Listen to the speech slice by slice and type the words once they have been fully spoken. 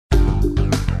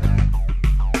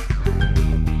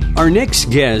Our next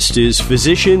guest is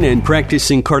physician and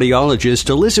practicing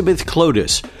cardiologist Elizabeth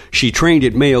Klotis. She trained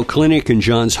at Mayo Clinic and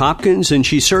Johns Hopkins, and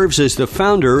she serves as the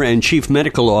founder and chief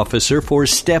medical officer for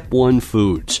Step One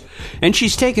Foods. And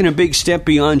she's taken a big step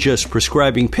beyond just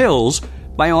prescribing pills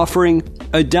by offering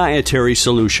a dietary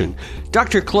solution.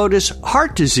 Dr. Klotis,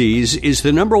 heart disease is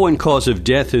the number one cause of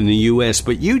death in the U.S.,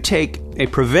 but you take a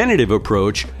preventative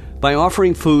approach by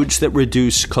offering foods that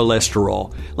reduce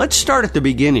cholesterol. Let's start at the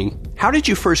beginning. How did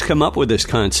you first come up with this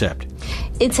concept?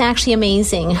 It's actually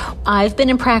amazing. I've been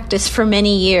in practice for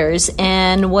many years,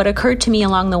 and what occurred to me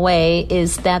along the way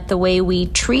is that the way we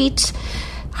treat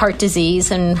heart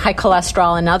disease and high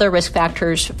cholesterol and other risk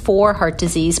factors for heart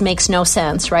disease makes no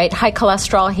sense, right? High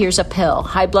cholesterol, here's a pill.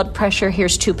 High blood pressure,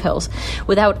 here's 2 pills.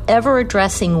 Without ever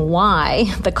addressing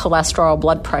why the cholesterol,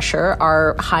 blood pressure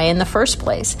are high in the first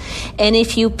place. And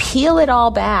if you peel it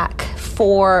all back,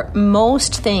 for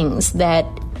most things that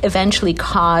eventually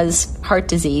cause heart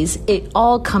disease, it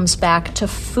all comes back to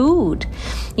food.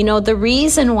 You know, the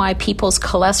reason why people's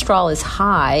cholesterol is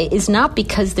high is not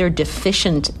because they're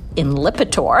deficient in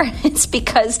Lipitor. It's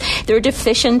because they're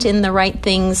deficient in the right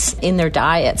things in their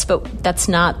diets, but that's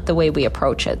not the way we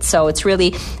approach it. So it's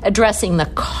really addressing the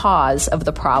cause of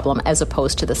the problem as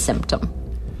opposed to the symptom.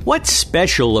 What's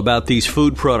special about these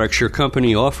food products your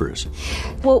company offers?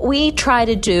 What we try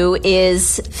to do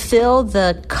is fill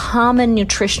the common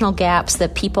nutritional gaps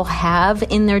that people have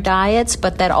in their diets,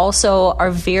 but that also are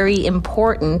very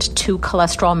important to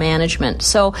cholesterol management.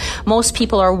 So most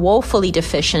people are woefully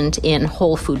deficient in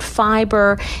whole food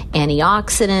fiber,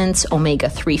 antioxidants,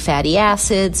 omega-3 fatty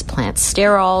acids, plant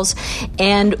sterols,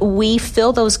 and we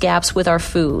fill those gaps with our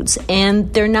foods.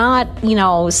 And they're not,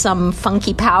 some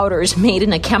funky powders made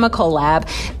in a chemical lab.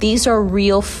 These are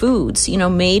real foods,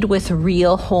 made with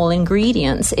real whole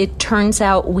ingredients. It turns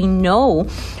out we know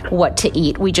what to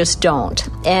eat, we just don't.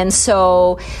 And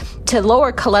so to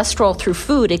lower cholesterol through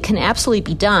food, it can absolutely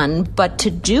be done, but to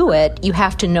do it, you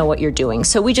have to know what you're doing.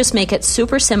 So we just make it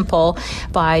super simple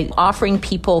by offering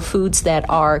people foods that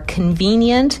are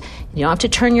convenient. You don't have to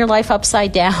turn your life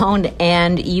upside down,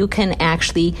 and you can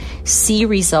actually see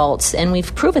results. And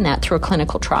we've proven that through a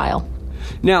clinical trial.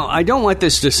 Now, I don't want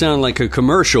this to sound like a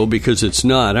commercial because it's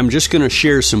not. I'm just going to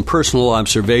share some personal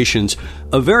observations.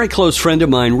 A very close friend of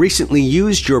mine recently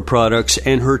used your products,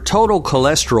 and her total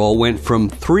cholesterol went from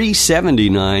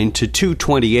 379 to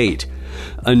 228.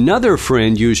 Another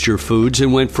friend used your foods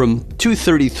and went from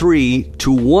 233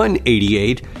 to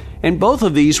 188, and both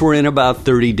of these were in about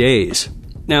 30 days.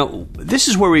 Now, this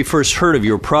is where we first heard of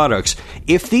your products.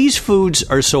 If these foods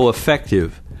are so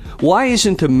effective, why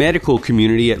isn't the medical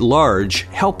community at large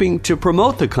helping to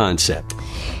promote the concept?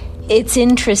 It's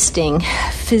interesting.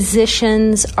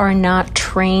 Physicians are not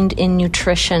trained in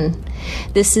nutrition.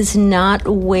 This is not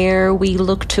where we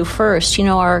look to first.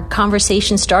 Our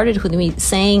conversation started with me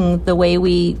saying the way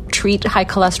we treat high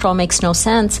cholesterol makes no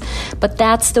sense, but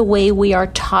that's the way we are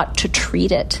taught to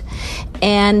treat it.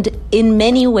 And in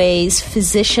many ways,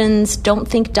 physicians don't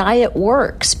think diet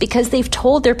works because they've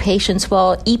told their patients,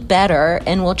 well, eat better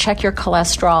and we'll check your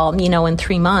cholesterol, in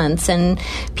 3 months. And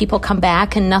people come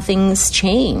back and nothing's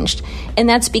changed. And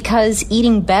that's because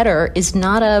eating better is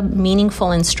not a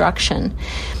meaningful instruction.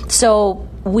 So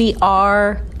we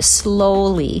are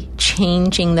slowly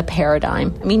changing the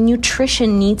paradigm.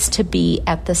 Nutrition needs to be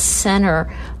at the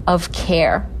center of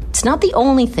care. It's not the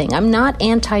only thing. I'm not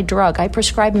anti-drug. I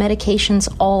prescribe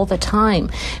medications all the time.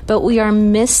 But we are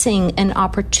missing an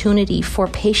opportunity for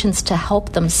patients to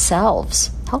help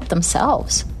themselves.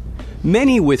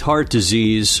 Many with heart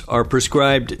disease are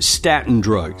prescribed statin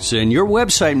drugs, and your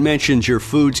website mentions your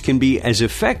foods can be as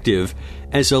effective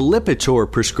as a Lipitor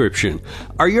prescription.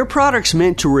 Are your products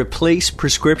meant to replace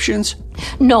prescriptions?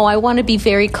 No, I want to be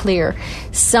very clear.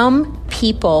 Some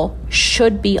people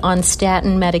should be on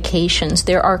statin medications.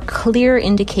 There are clear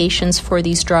indications for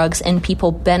these drugs, and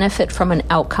people benefit from an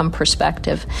outcome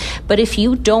perspective. But if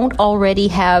you don't already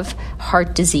have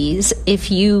heart disease,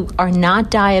 if you are not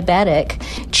diabetic,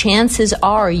 chances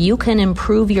are you can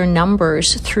improve your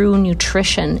numbers through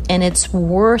nutrition, and it's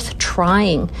worth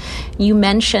trying. You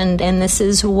mentioned, and this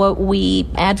is what we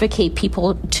advocate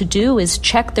people to do, is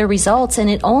check their results, and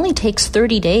it only takes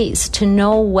 30 days to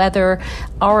know whether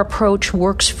our approach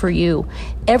works for you.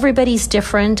 Everybody's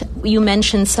different. You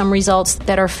mentioned some results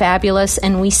that are fabulous,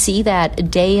 and we see that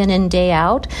day in and day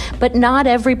out, but not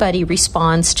everybody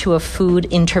responds to a food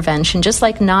intervention, just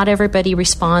like not everybody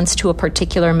responds to a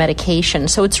particular medication.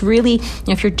 So it's really,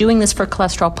 if you're doing this for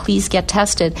cholesterol, please get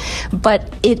tested.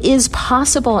 But it is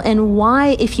possible, and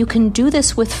why, if you can do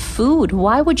this with food,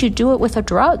 why would you do it with a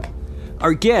drug?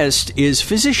 Our guest is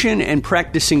physician and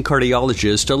practicing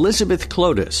cardiologist Elizabeth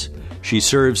Klotis. She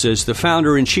serves as the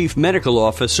founder and chief medical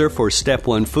officer for Step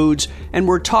One Foods, and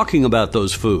we're talking about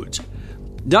those foods.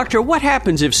 Doctor, what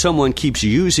happens if someone keeps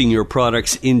using your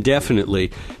products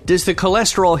indefinitely? Does the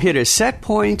cholesterol hit a set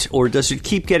point, or does it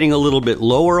keep getting a little bit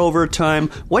lower over time?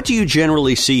 What do you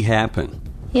generally see happen?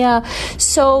 Yeah.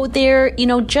 So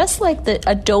just like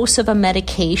a dose of a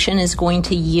medication is going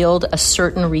to yield a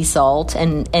certain result,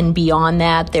 and beyond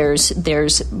that, there's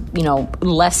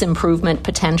less improvement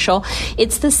potential.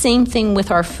 It's the same thing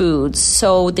with our foods.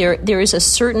 So there is a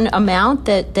certain amount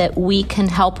that we can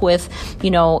help with,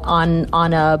 on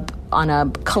a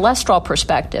cholesterol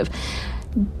perspective.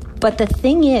 But the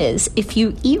thing is, if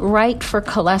you eat right for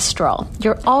cholesterol,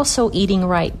 you're also eating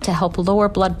right to help lower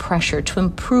blood pressure, to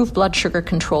improve blood sugar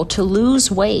control, to lose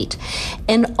weight.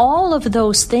 And all of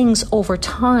those things over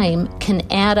time can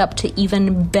add up to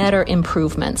even better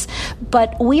improvements.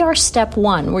 But we are step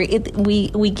one.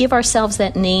 We give ourselves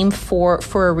that name for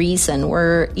a reason.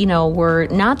 We're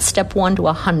not step 1 to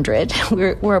 100.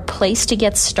 We're a place to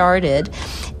get started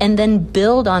and then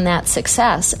build on that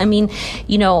success. I mean,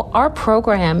 our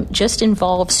program just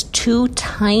involves 2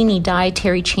 tiny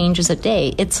dietary changes a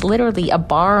day. It's literally a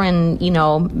bar and,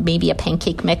 maybe a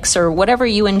pancake mix or whatever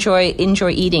you enjoy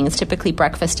eating. It's typically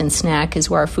breakfast and snack is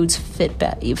where our foods fit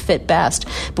best.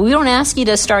 But we don't ask you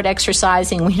to start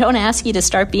exercising. We don't ask you to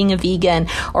start being a vegan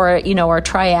or a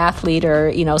triathlete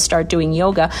or, start doing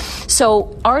yoga.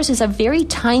 So ours is a very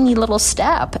tiny little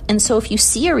step. And so if you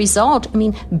see a result,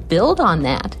 build on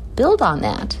that.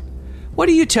 What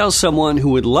do you tell someone who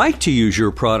would like to use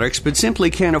your products but simply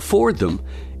can't afford them?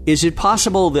 Is it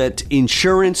possible that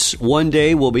insurance one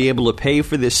day will be able to pay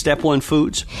for this Step One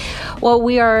Foods? Well,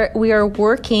 we are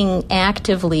working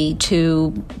actively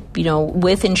to,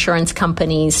 with insurance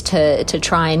companies to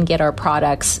try and get our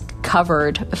products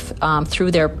covered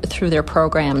through their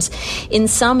programs. In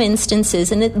some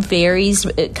instances, and it varies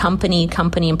company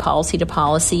and policy to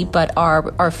policy, but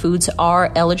our foods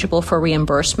are eligible for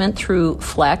reimbursement through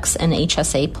Flex and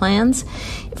HSA plans.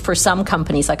 For some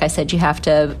companies, like I said, you have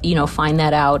to find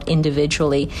that out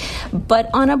individually. But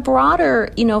on a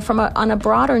broader on a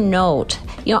broader note,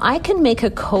 I can make a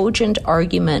cogent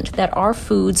argument that our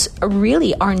foods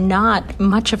really are not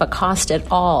much of a cost at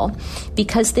all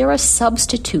because they're a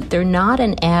substitute. They're not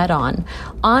an add-on.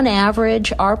 On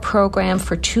average, our program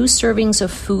for 2 servings of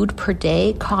food per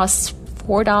day costs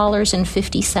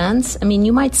 $4.50.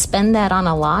 You might spend that on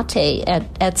a latte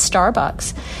at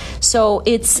Starbucks. So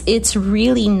it's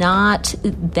really not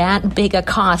that big a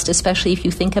cost, especially if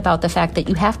you think about the fact that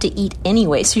you have to eat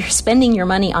anyway. So you're spending your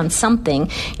money on something.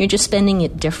 You're just spending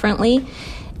it differently.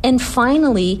 And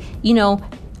finally,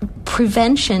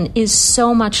 prevention is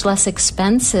so much less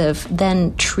expensive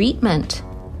than treatment.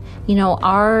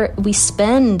 We're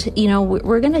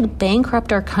going to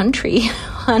bankrupt our country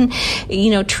on,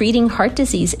 treating heart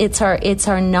disease. It's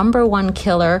our number one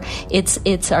killer.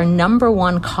 It's our number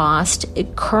one cost.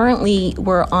 Currently,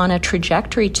 we're on a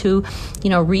trajectory to,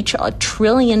 reach $1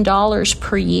 trillion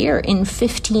per year in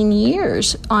 15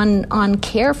 years on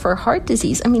care for heart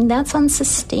disease. That's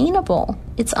unsustainable.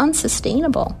 It's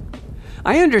unsustainable.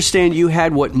 I understand you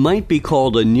had what might be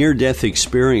called a near-death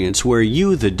experience where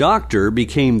you, the doctor,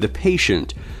 became the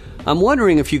patient. I'm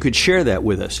wondering if you could share that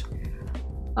with us.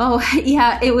 Oh,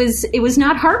 yeah, it was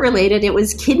not heart-related, it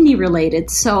was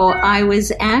kidney-related. So I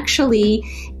was actually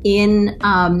in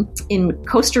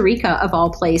Costa Rica, of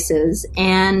all places,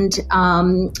 and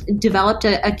developed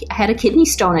had a kidney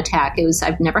stone attack.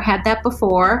 I've never had that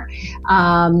before,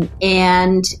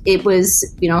 and it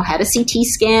was had a CT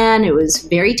scan. It was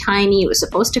very tiny. It was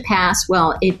supposed to pass.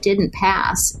 Well, it didn't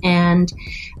pass, and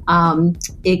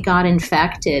it got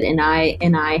infected, and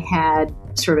I had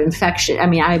sort of infection.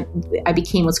 I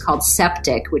became what's called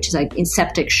septic, which is like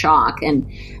septic shock, and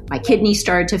my kidney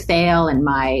started to fail, and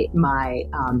my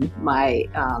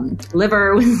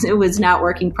liver was not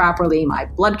working properly. My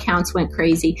blood counts went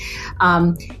crazy,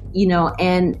 and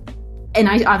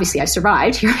I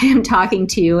survived. Here I am talking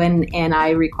to you, and I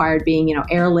required being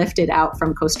airlifted out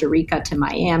from Costa Rica to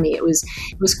Miami. It was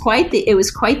quite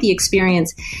the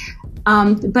experience,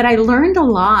 but I learned a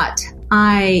lot.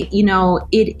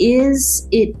 It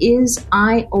is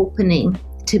eye-opening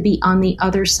to be on the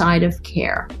other side of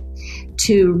care,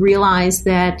 to realize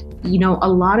that, a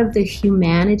lot of the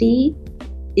humanity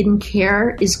in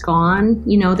care is gone.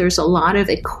 There's a lot of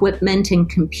equipment and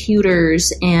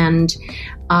computers and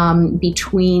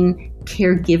between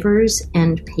caregivers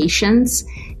and patients.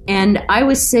 And I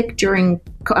was sick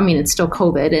it's still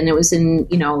COVID, and it was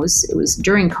it was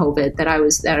during COVID that I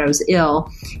was ill.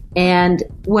 And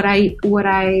what I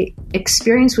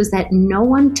experienced was that no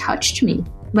one touched me.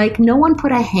 Like, no one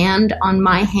put a hand on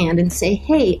my hand and say,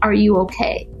 "Hey, are you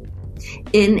okay?"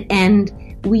 And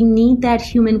we need that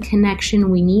human connection.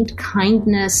 We need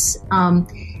kindness.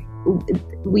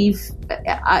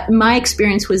 My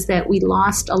experience was that we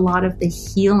lost a lot of the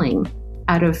healing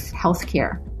out of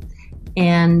healthcare,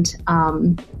 and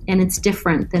it's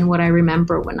different than what I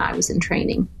remember when I was in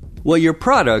training. Well, your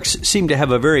products seem to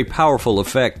have a very powerful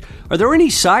effect. Are there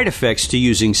any side effects to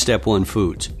using Step 1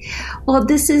 foods? Well,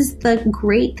 this is the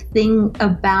great thing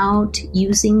about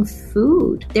using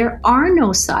food. There are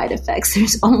no side effects.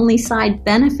 There's only side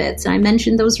benefits. And I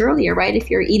mentioned those earlier, right?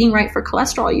 If you're eating right for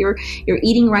cholesterol, you're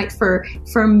eating right for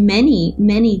many,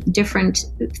 many different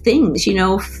things.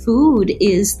 Food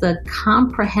is the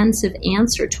comprehensive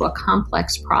answer to a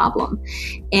complex problem.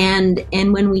 And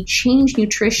when we change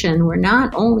nutrition, we're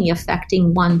not only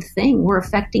affecting one thing, we're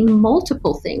affecting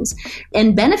multiple things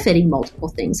and benefiting multiple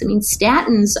things. I mean,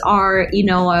 statins are,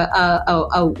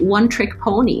 a one-trick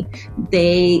pony.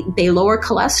 They lower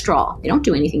cholesterol. They don't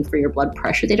do anything for your blood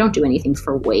pressure. They don't do anything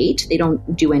for weight. They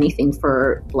don't do anything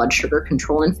for blood sugar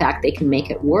control. In fact, they can make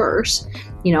it worse.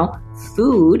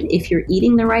 Food, if you're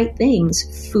eating the right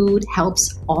things, food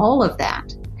helps all of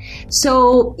that.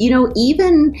 So,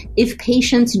 even if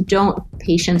patients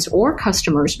or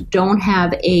customers don't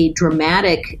have a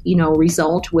dramatic,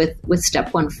 result with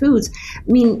Step 1 foods,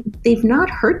 I mean, they've not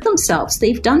hurt themselves.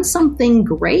 They've done something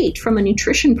great from a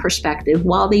nutrition perspective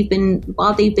while they've been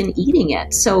eating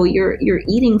it. So you're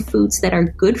eating foods that are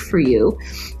good for you,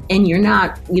 and you're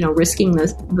not, risking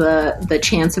the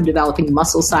chance of developing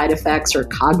muscle side effects or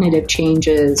cognitive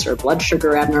changes or blood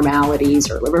sugar abnormalities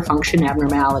or liver function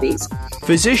abnormalities.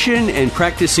 Physician and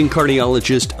practicing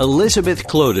cardiologist Elizabeth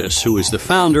Clotis, who is the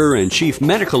founder and chief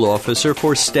medical officer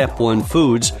for Step 1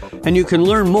 Foods, and you can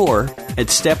learn more at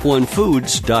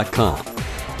step1foods.com.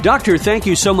 Doctor, thank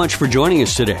you so much for joining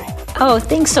us today. Oh,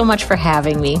 thanks so much for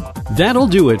having me. That'll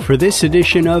do it for this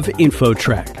edition of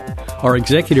InfoTrack. Our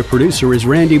executive producer is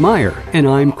Randy Meyer, and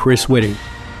I'm Chris Whitting.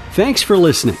 Thanks for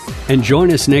listening, and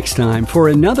join us next time for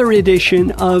another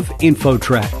edition of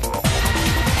InfoTrack.